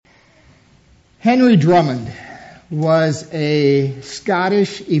Henry Drummond was a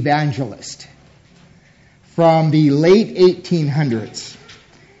Scottish evangelist from the late 1800s.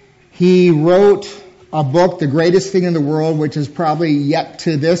 He wrote a book, The Greatest Thing in the World, which is probably yet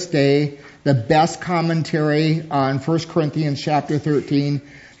to this day the best commentary on 1 Corinthians chapter 13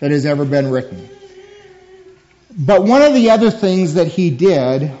 that has ever been written. But one of the other things that he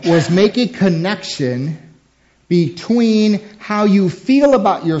did was make a connection between how you feel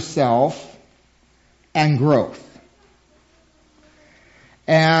about yourself and growth.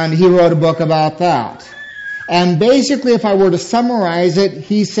 And he wrote a book about that. And basically, if I were to summarize it,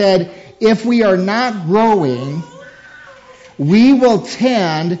 he said, if we are not growing, we will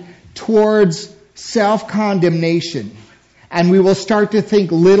tend towards self-condemnation. And we will start to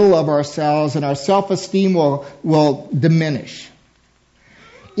think little of ourselves, and our self-esteem will diminish.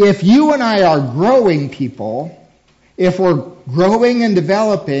 If you and I are growing people, if we're growing and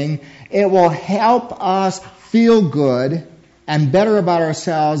developing, it will help us feel good and better about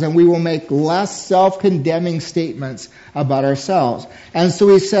ourselves, and we will make less self-condemning statements about ourselves. And so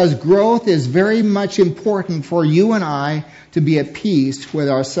he says growth is very much important for you and I to be at peace with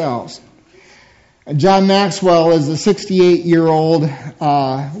ourselves. John Maxwell is a 68-year-old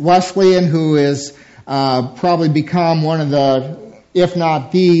Wesleyan who has probably become one of the, if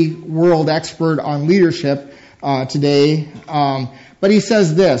not the world expert on leadership today. But he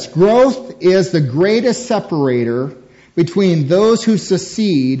says this: growth is the greatest separator between those who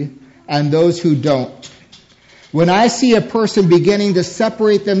succeed and those who don't. When I see a person beginning to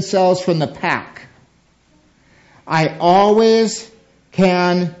separate themselves from the pack, I always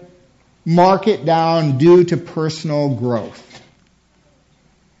can mark it down due to personal growth.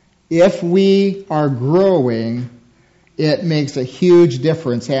 If we are growing, it makes a huge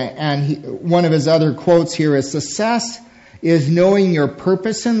difference. And one of his other quotes here is, success is knowing your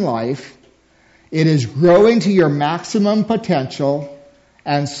purpose in life. It is growing to your maximum potential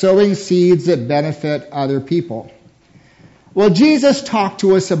and sowing seeds that benefit other people. Well, Jesus talked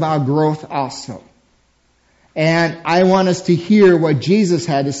to us about growth also. And I want us to hear what Jesus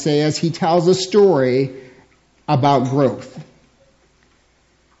had to say as he tells a story about growth.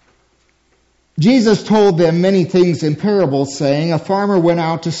 Jesus told them many things in parables, saying, a farmer went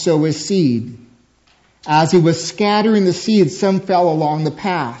out to sow his seed. As he was scattering the seed, some fell along the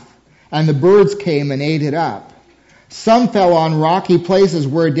path, and the birds came and ate it up. Some fell on rocky places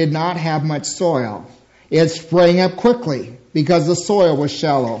where it did not have much soil. It sprang up quickly because the soil was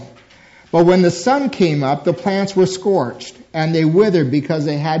shallow. But when the sun came up, the plants were scorched, and they withered because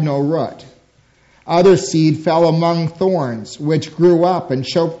they had no root. Other seed fell among thorns, which grew up and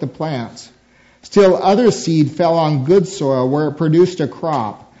choked the plants. Still other seed fell on good soil, where it produced a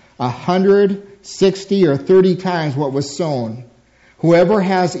crop, 100, 60, or 30 times what was sown. Whoever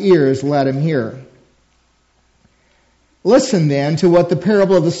has ears, let him hear. Listen then to what the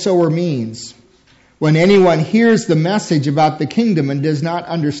parable of the sower means. When anyone hears the message about the kingdom and does not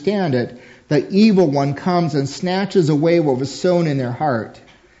understand it, the evil one comes and snatches away what was sown in their heart.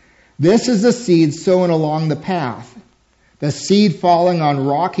 This is the seed sown along the path. The seed falling on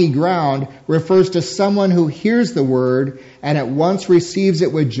rocky ground refers to someone who hears the word and at once receives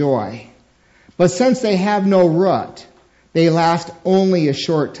it with joy. But since they have no root, they last only a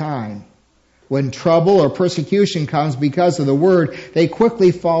short time. When trouble or persecution comes because of the word, they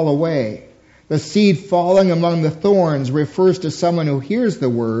quickly fall away. The seed falling among the thorns refers to someone who hears the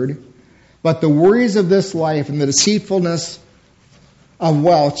word, but the worries of this life and the deceitfulness of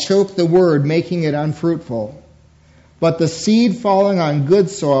wealth choke the word, making it unfruitful. But the seed falling on good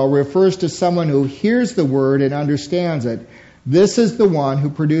soil refers to someone who hears the word and understands it. This is the one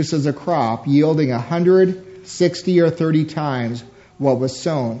who produces a crop yielding 100, 60, or 30 times what was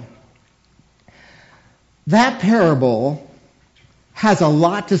sown. That parable has a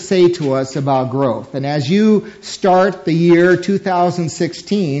lot to say to us about growth. And as you start the year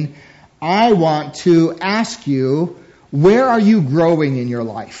 2016, I want to ask you, where are you growing in your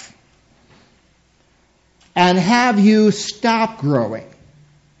life? And have you stopped growing?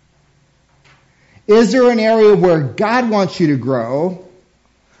 Is there an area where God wants you to grow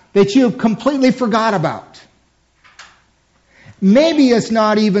that you've completely forgot about? Maybe it's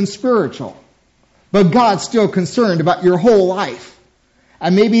not even spiritual, but God's still concerned about your whole life.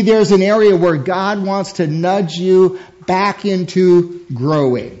 And maybe there's an area where God wants to nudge you back into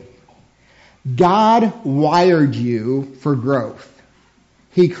growing. God wired you for growth.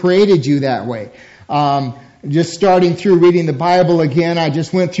 He created you that way. Just starting through reading the Bible again, I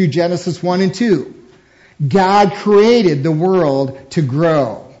just went through Genesis 1 and 2. God created the world to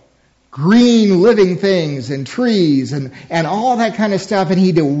grow. green living things and trees and all that kind of stuff, and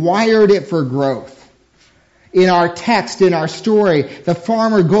he wired it for growth. In our text, in our story, the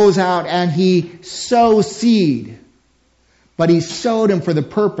farmer goes out and he sows seed. But he sowed them for the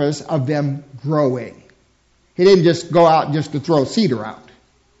purpose of them growing. He didn't just go out just to throw seed around.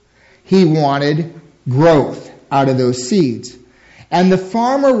 He wanted growth out of those seeds. And the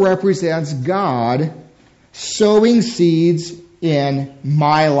farmer represents God sowing seeds in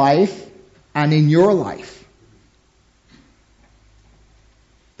my life and in your life.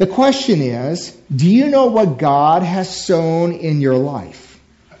 The question is, do you know what God has sown in your life?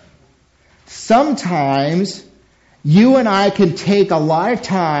 Sometimes you and I can take a lot of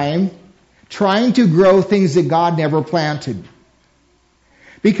time trying to grow things that God never planted.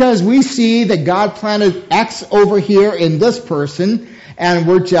 Because we see that God planted X over here in this person, and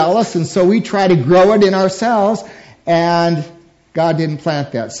we're jealous, and so we try to grow it in ourselves, and God didn't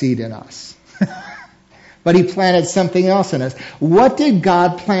plant that seed in us. But he planted something else in us. What did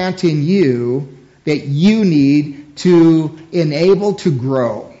God plant in you that you need to enable to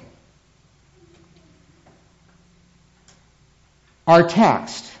grow? Our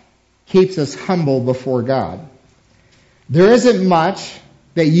text keeps us humble before God. There isn't much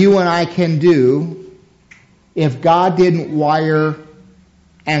that you and I can do if God didn't wire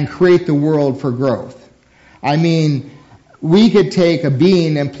and create the world for growth. I mean, we could take a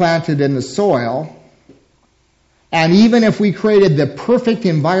bean and plant it in the soil, and even if we created the perfect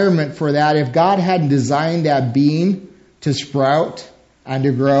environment for that, if God hadn't designed that bean to sprout and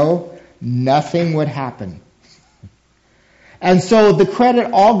to grow, nothing would happen. And so the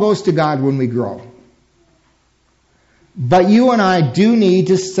credit all goes to God when we grow. But you and I do need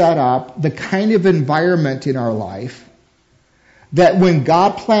to set up the kind of environment in our life that when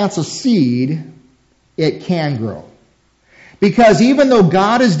God plants a seed, it can grow. Because even though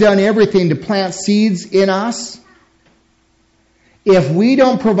God has done everything to plant seeds in us, if we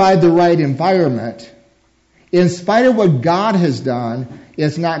don't provide the right environment, in spite of what God has done,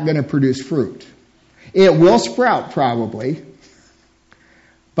 it's not going to produce fruit. It will sprout probably,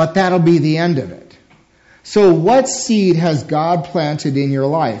 but that'll be the end of it. So what seed has God planted in your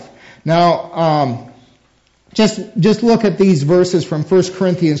life? Now, just look at these verses from 1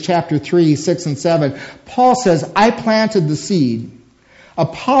 Corinthians chapter 3, 6 and 7. Paul says, I planted the seed.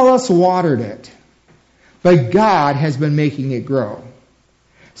 Apollos watered it. But God has been making it grow.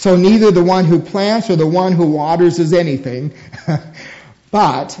 So neither the one who plants or the one who waters is anything,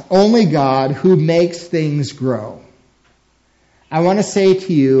 but only God who makes things grow. I want to say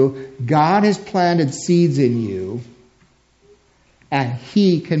to you, God has planted seeds in you, and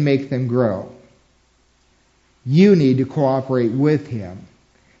He can make them grow. You need to cooperate with Him.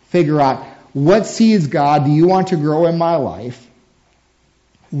 Figure out, what seeds, God, do you want to grow in my life?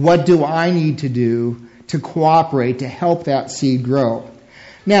 What do I need to do to cooperate to help that seed grow?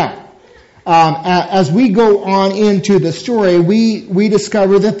 Now, as we go on into the story, we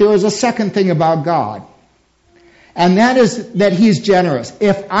discover that there is a second thing about God. And that is that He's generous.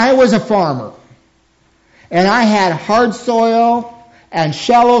 If I was a farmer, and I had hard soil, and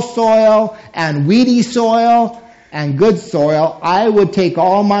shallow soil, and weedy soil, and good soil, I would take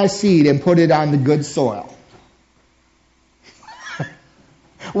all my seed and put it on the good soil.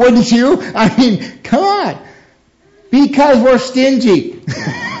 Wouldn't you? I mean, come on. Because we're stingy.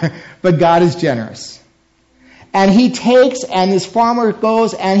 But God is generous. And He takes, and this farmer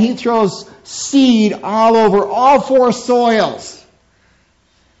goes, and he throws seed all over all four soils.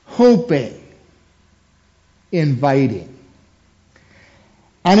 Hoping. Inviting.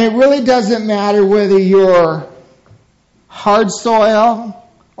 And it really doesn't matter whether you're hard soil,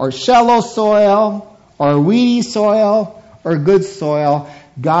 or shallow soil, or weedy soil, or good soil.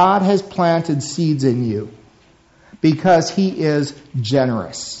 God has planted seeds in you because He is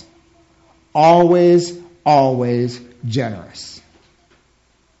generous. Always, always generous.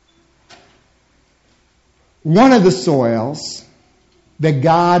 One of the soils that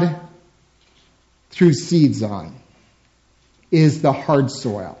God threw seeds on is the hard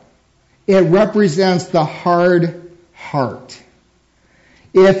soil. It represents the hard heart.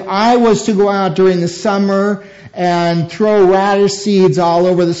 If I was to go out during the summer and throw radish seeds all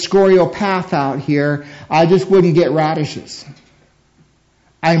over the Scorio path out here, I just wouldn't get radishes.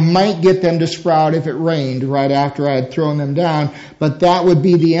 I might get them to sprout if it rained right after I had thrown them down, but that would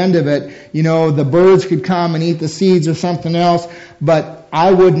be the end of it. You know, the birds could come and eat the seeds or something else, but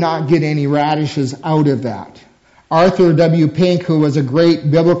I would not get any radishes out of that. Arthur W. Pink, who was a great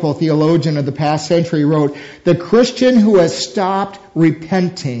biblical theologian of the past century, wrote, "The Christian who has stopped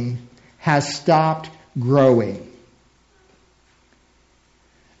repenting has stopped growing."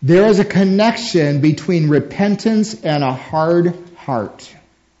 There is a connection between repentance and a hard heart.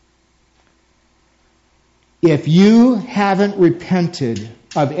 If you haven't repented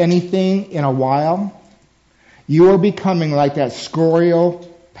of anything in a while, you are becoming like that scorial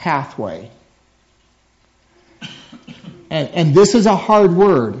pathway. And this is a hard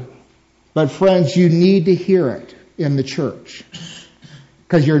word, but friends, you need to hear it in the church,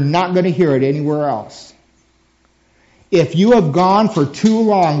 because you're not going to hear it anywhere else. If you have gone for too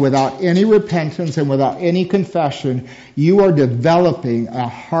long without any repentance and without any confession, you are developing a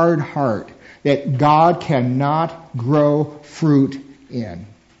hard heart that God cannot grow fruit in.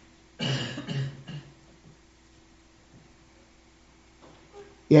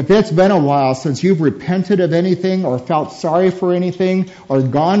 If it's been a while since you've repented of anything or felt sorry for anything or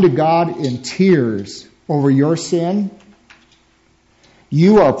gone to God in tears over your sin,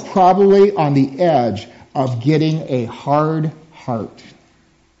 you are probably on the edge of getting a hard heart.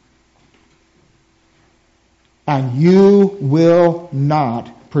 And you will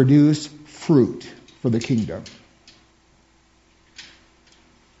not produce fruit for the kingdom.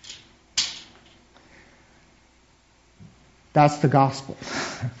 That's the gospel.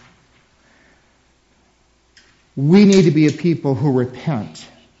 We need to be a people who repent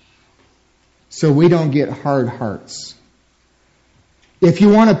so we don't get hard hearts. If you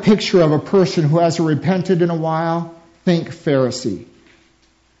want a picture of a person who hasn't repented in a while, think Pharisee.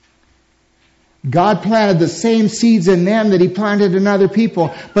 God planted the same seeds in them that He planted in other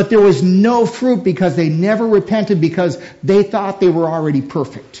people, but there was no fruit because they never repented because they thought they were already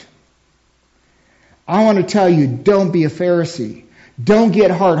perfect. I want to tell you, don't be a Pharisee. Don't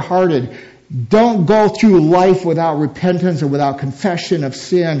get hard-hearted. Don't go through life without repentance or without confession of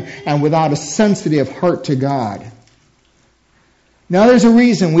sin and without a sensitive heart to God. Now, there's a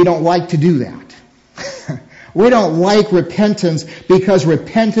reason we don't like to do that. We don't like repentance because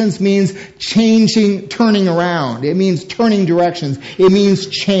repentance means changing, turning around. It means turning directions. It means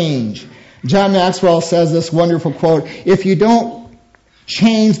change. John Maxwell says this wonderful quote, "If you don't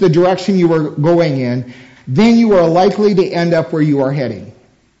change the direction you are going in, then you are likely to end up where you are heading."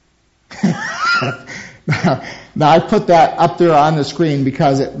 Now, I put that up there on the screen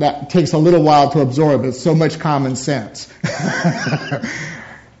because that takes a little while to absorb. It's so much common sense.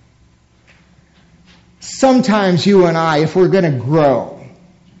 Sometimes you and I, if we're going to grow,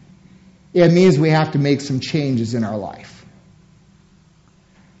 it means we have to make some changes in our life.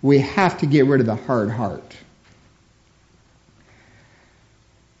 We have to get rid of the hard heart.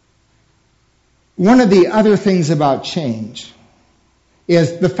 One of the other things about change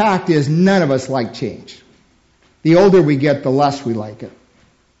is the fact is none of us like change. The older we get, the less we like it.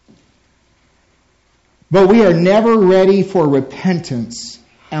 But we are never ready for repentance,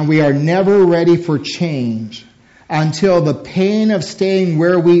 and we are never ready for change until the pain of staying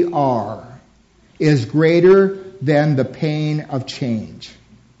where we are is greater than the pain of change.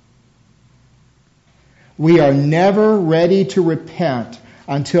 We are never ready to repent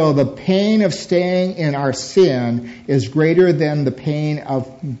until the pain of staying in our sin is greater than the pain of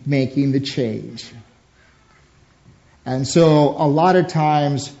making the change. And so a lot of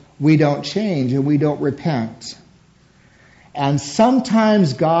times we don't change and we don't repent. And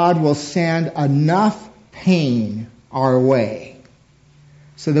sometimes God will send enough pain our way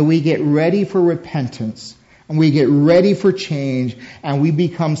so that we get ready for repentance and we get ready for change and we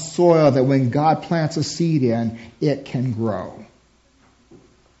become soil that when God plants a seed in, it can grow.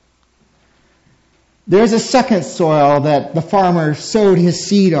 There's a second soil that the farmer sowed his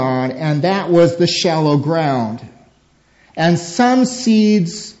seed on, and that was the shallow ground. And some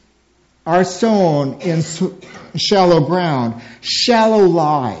seeds are sown in shallow ground, shallow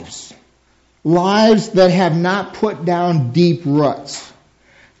lives that have not put down deep roots,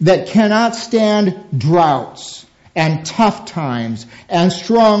 that cannot stand droughts and tough times and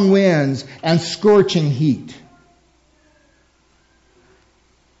strong winds and scorching heat.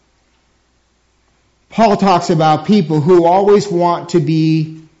 Paul talks about people who always want to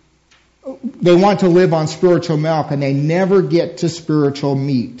live on spiritual milk and they never get to spiritual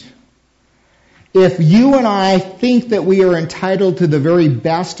meat. If you and I think that we are entitled to the very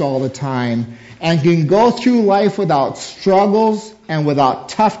best all the time and can go through life without struggles and without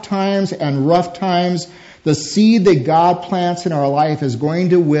tough times and rough times, the seed that God plants in our life is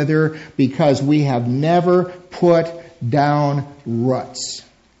going to wither because we have never put down roots.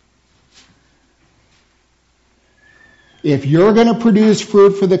 If you're going to produce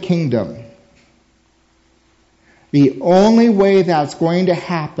fruit for the kingdom, the only way that's going to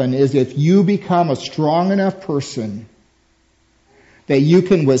happen is if you become a strong enough person that you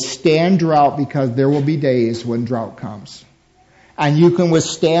can withstand drought, because there will be days when drought comes. And you can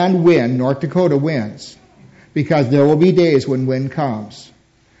withstand wind. North Dakota winds. Because there will be days when wind comes.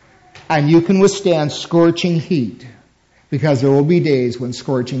 And you can withstand scorching heat. Because there will be days when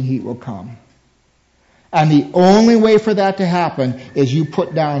scorching heat will come. And the only way for that to happen is you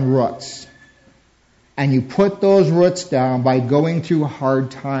put down roots. And you put those roots down by going through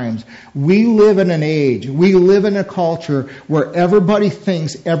hard times. We live in an age, we live in a culture where everybody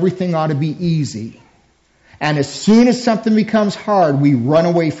thinks everything ought to be easy. And as soon as something becomes hard, we run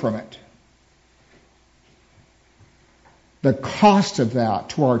away from it. The cost of that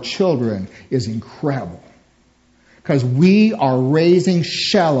to our children is incredible. Because we are raising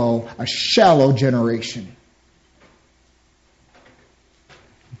a shallow generation.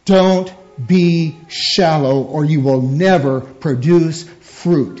 Don't be shallow or you will never produce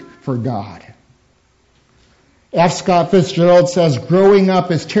fruit for God. F. Scott Fitzgerald says, growing up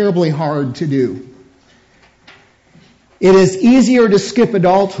is terribly hard to do. It is easier to skip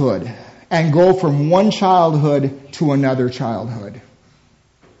adulthood and go from one childhood to another childhood.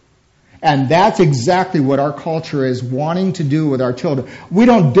 And that's exactly what our culture is wanting to do with our children. We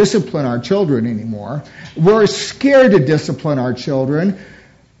don't discipline our children anymore. We're scared to discipline our children.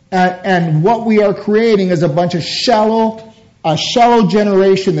 And what we are creating is a shallow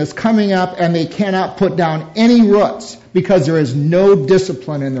generation that's coming up, and they cannot put down any roots because there is no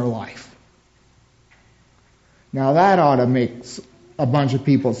discipline in their life. Now that ought to make a bunch of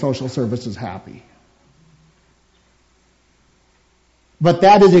people at social services happy. But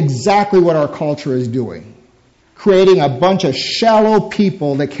that is exactly what our culture is doing. Creating a bunch of shallow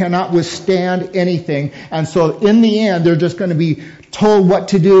people that cannot withstand anything. And so in the end, they're just going to be told what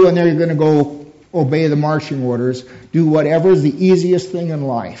to do, and they're going to go obey the marching orders. Do whatever is the easiest thing in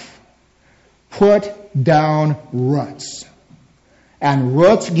life. Put down roots. And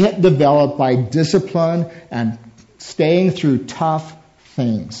roots get developed by discipline and staying through tough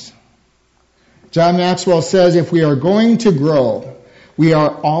things. John Maxwell says if we are going to grow, we are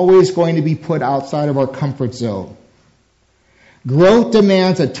always going to be put outside of our comfort zone. Growth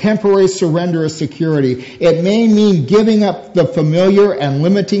demands a temporary surrender of security. It may mean giving up the familiar and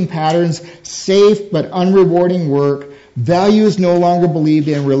limiting patterns, safe but unrewarding work, values no longer believed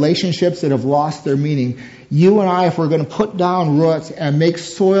in, relationships that have lost their meaning. You and I, if we're going to put down roots and make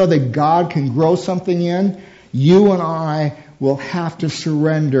soil that God can grow something in, you and I will have to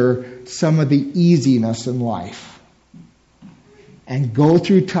surrender some of the easiness in life. And go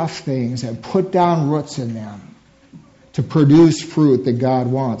through tough things and put down roots in them to produce fruit that God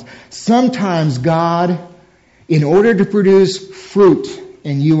wants. Sometimes God, in order to produce fruit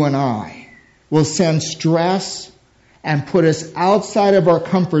in you and I, will send stress and put us outside of our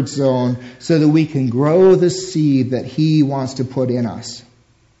comfort zone so that we can grow the seed that He wants to put in us.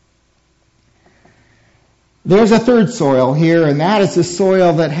 There's a third soil here, and that is the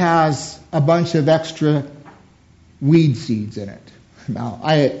soil that has a bunch of extra weed seeds in it. Now,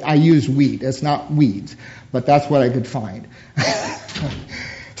 I use wheat. It's not weeds, but that's what I could find.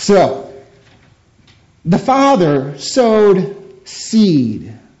 So, the Father sowed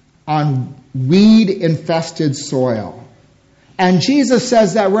seed on weed-infested soil. And Jesus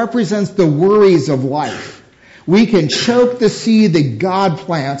says that represents the worries of life. We can choke the seed that God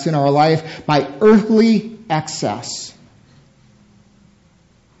plants in our life by earthly excess.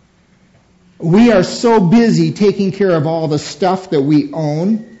 We are so busy taking care of all the stuff that we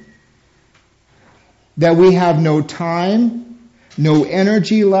own that we have no time, no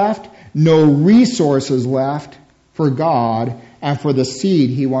energy left, no resources left for God and for the seed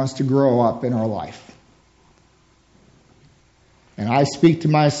He wants to grow up in our life. And I speak to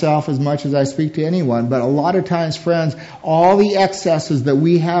myself as much as I speak to anyone, but a lot of times, friends, all the excesses that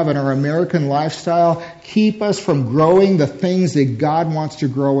we have in our American lifestyle keep us from growing the things that God wants to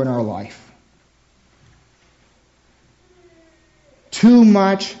grow in our life. Too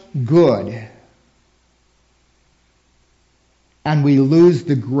much good, and we lose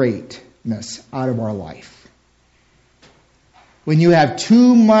the greatness out of our life. When you have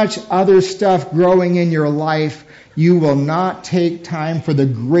too much other stuff growing in your life, you will not take time for the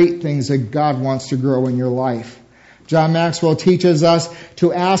great things that God wants to grow in your life. John Maxwell teaches us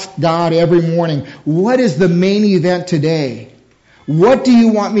to ask God every morning, what is the main event today? What do you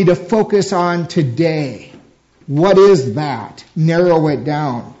want me to focus on today? What is that? Narrow it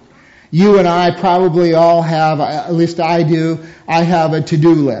down. You and I probably all have, at least I do, I have a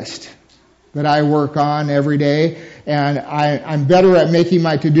to-do list that I work on every day, and I'm better at making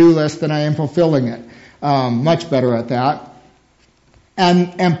my to-do list than I am fulfilling it. Much better at that.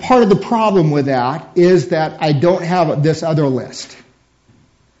 And part of the problem with that is that I don't have this other list.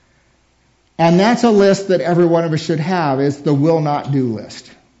 And that's a list that every one of us should have, is the will not do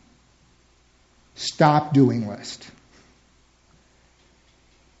list. Stop doing list.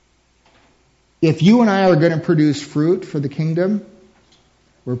 If you and I are going to produce fruit for the kingdom,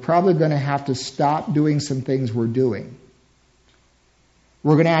 we're probably going to have to stop doing some things we're doing.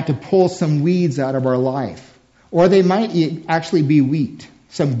 We're going to have to pull some weeds out of our life. Or they might actually be wheat,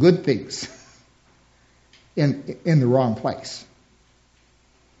 some good things, in the wrong place.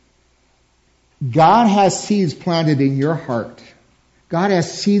 God has seeds planted in your heart. God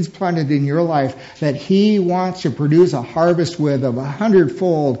has seeds planted in your life that He wants to produce a harvest with of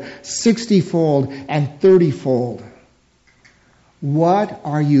 100-fold, 60-fold, and 30-fold. What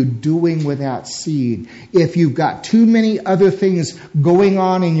are you doing with that seed? If you've got too many other things going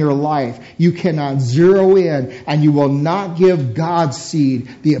on in your life, you cannot zero in, and you will not give God's seed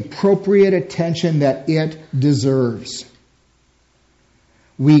the appropriate attention that it deserves.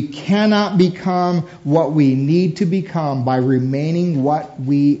 We cannot become what we need to become by remaining what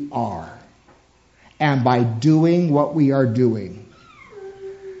we are and by doing what we are doing.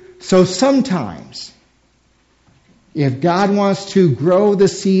 So sometimes, if God wants to grow the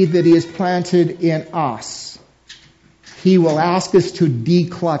seed that He has planted in us, He will ask us to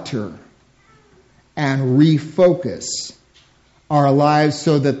declutter and refocus our lives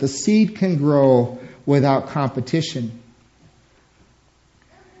so that the seed can grow without competition.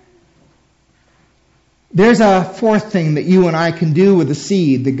 There's a fourth thing that you and I can do with the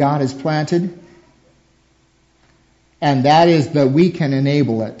seed that God has planted, and that is that we can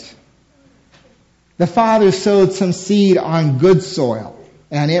enable it. The Father sowed some seed on good soil,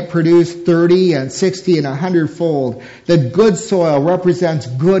 and it produced 30 and 60 and 100-fold. The good soil represents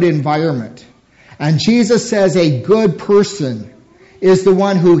good environment. And Jesus says a good person is the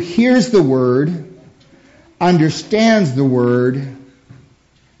one who hears the Word, understands the Word,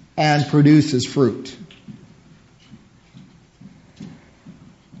 and produces fruit.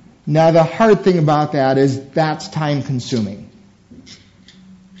 Now, the hard thing about that is that's time-consuming.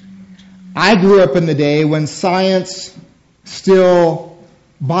 I grew up in the day when science still,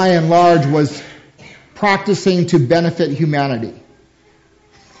 by and large, was practicing to benefit humanity.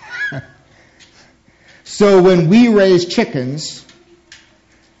 So when we raised chickens,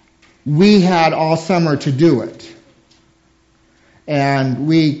 we had all summer to do it. And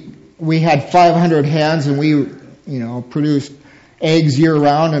we had 500 hens, and we, produced eggs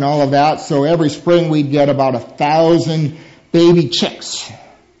year-round and all of that. So every spring we'd get about 1,000 baby chicks.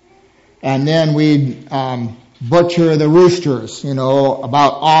 And then we'd butcher the roosters,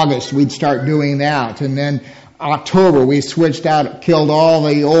 about August we'd start doing that. And then October we switched out, killed all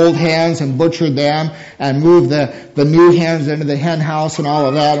the old hens and butchered them and moved the new hens into the hen house and all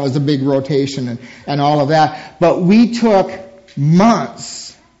of that. It was a big rotation and all of that. But we took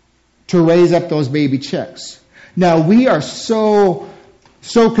months to raise up those baby chicks. Now, we are so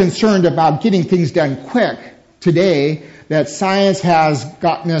concerned about getting things done quick today that science has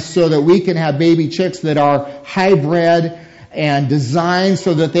gotten us so that we can have baby chicks that are hybrid and designed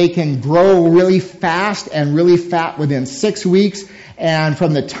so that they can grow really fast and really fat within 6 weeks. And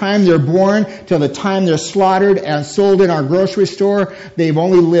from the time they're born till the time they're slaughtered and sold in our grocery store, they've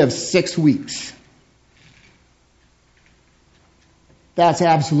only lived 6 weeks. That's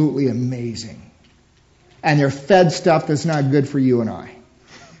absolutely amazing. And they're fed stuff that's not good for you and I.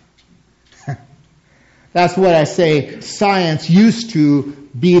 That's what I say. Science used to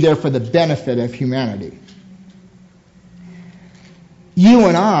be there for the benefit of humanity. You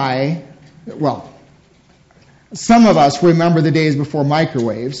and I, some of us remember the days before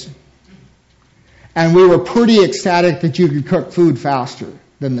microwaves, and we were pretty ecstatic that you could cook food faster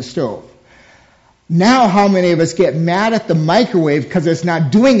than the stove. Now, how many of us get mad at the microwave because it's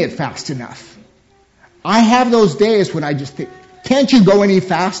not doing it fast enough? I have those days when I just think, can't you go any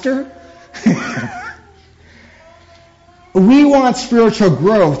faster? We want spiritual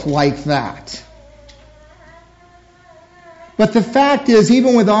growth like that. But the fact is,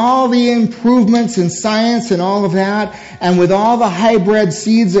 even with all the improvements in science and all of that, and with all the hybrid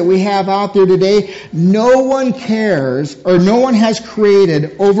seeds that we have out there today, no one cares, or no one has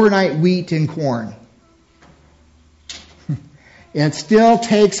created overnight wheat and corn. It still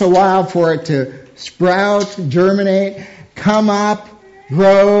takes a while for it to sprout, germinate, come up,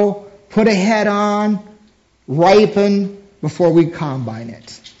 grow, put a head on, ripen before we combine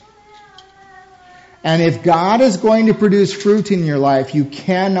it. And if God is going to produce fruit in your life, you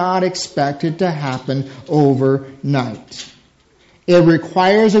cannot expect it to happen overnight. It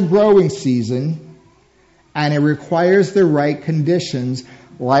requires a growing season, and it requires the right conditions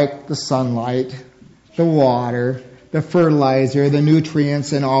like the sunlight, the water, the fertilizer, the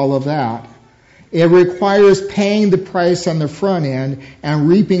nutrients, and all of that. It requires paying the price on the front end and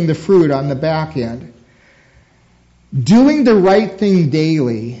reaping the fruit on the back end. Doing the right thing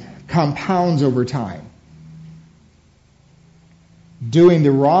daily compounds over time. Doing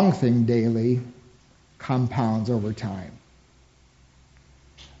the wrong thing daily compounds over time.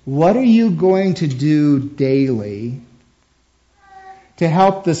 What are you going to do daily to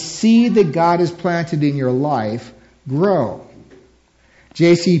help the seed that God has planted in your life grow?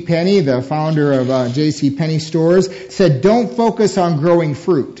 J.C. Penney, the founder of J.C. Penney stores, said, don't focus on growing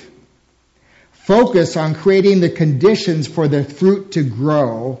fruit. Focus on creating the conditions for the fruit to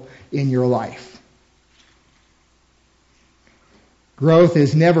grow in your life. Growth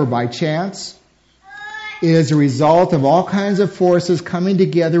is never by chance. It is a result of all kinds of forces coming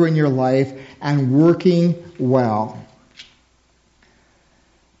together in your life and working well.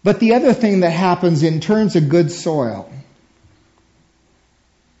 But the other thing that happens in terms of good soil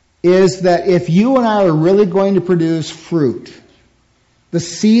is that if you and I are really going to produce fruit, the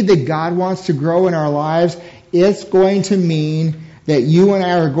seed that God wants to grow in our lives, it's going to mean that you and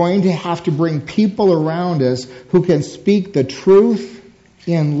I are going to have to bring people around us who can speak the truth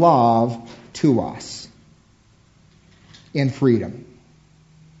in love to us in freedom.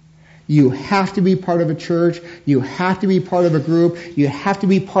 You have to be part of a church. You have to be part of a group. You have to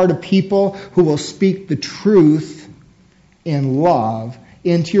be part of people who will speak the truth in love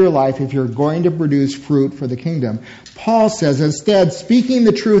into your life if you're going to produce fruit for the kingdom. Paul says, instead, speaking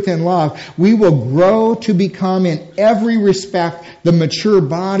the truth in love, we will grow to become in every respect the mature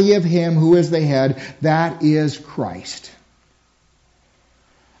body of Him who is the head, that is Christ.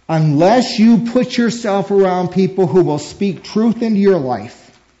 Unless you put yourself around people who will speak truth into your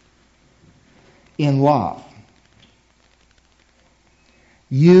life in love,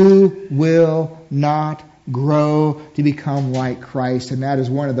 you will not grow to become like Christ. And that is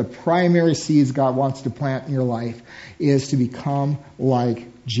one of the primary seeds God wants to plant in your life, is to become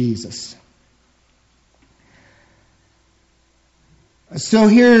like Jesus. So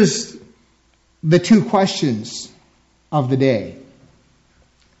here's the two questions of the day.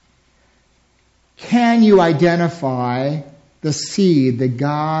 Can you identify the seed that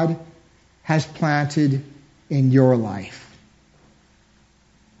God has planted in your life?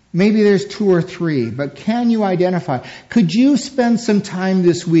 Maybe there's two or three, but can you identify? Could you spend some time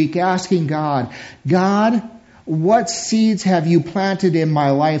this week asking God, what seeds have you planted in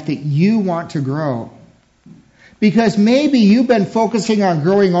my life that you want to grow? Because maybe you've been focusing on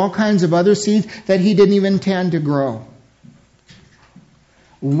growing all kinds of other seeds that He didn't even intend to grow.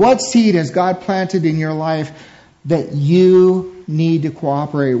 What seed has God planted in your life that you need to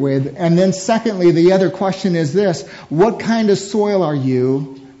cooperate with? And then secondly, the other question is this: what kind of soil are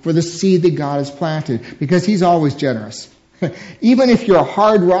you for the seed that God has planted? Because He's always generous. Even if you're a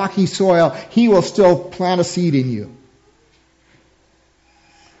hard, rocky soil, He will still plant a seed in you.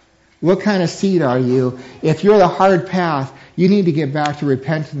 What kind of seed are you? If you're the hard path, you need to get back to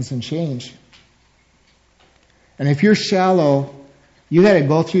repentance and change. And if you're shallow, you got to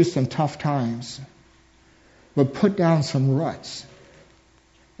go through some tough times, but put down some roots.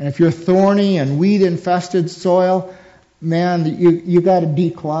 And if you're thorny and weed-infested soil, man, you got to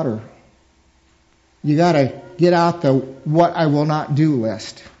declutter. You got to get out the what I will not do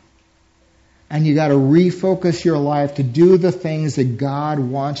list. And you got to refocus your life to do the things that God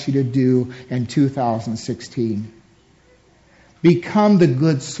wants you to do in 2016. Become the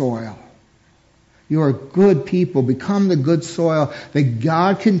good soil. You are good people. Become the good soil that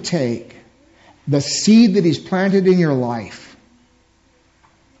God can take, the seed that He's planted in your life,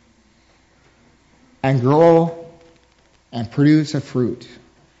 and grow and produce a fruit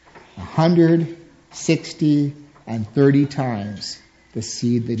 100, 60, and 30 times the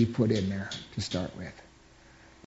seed that He put in there to start with.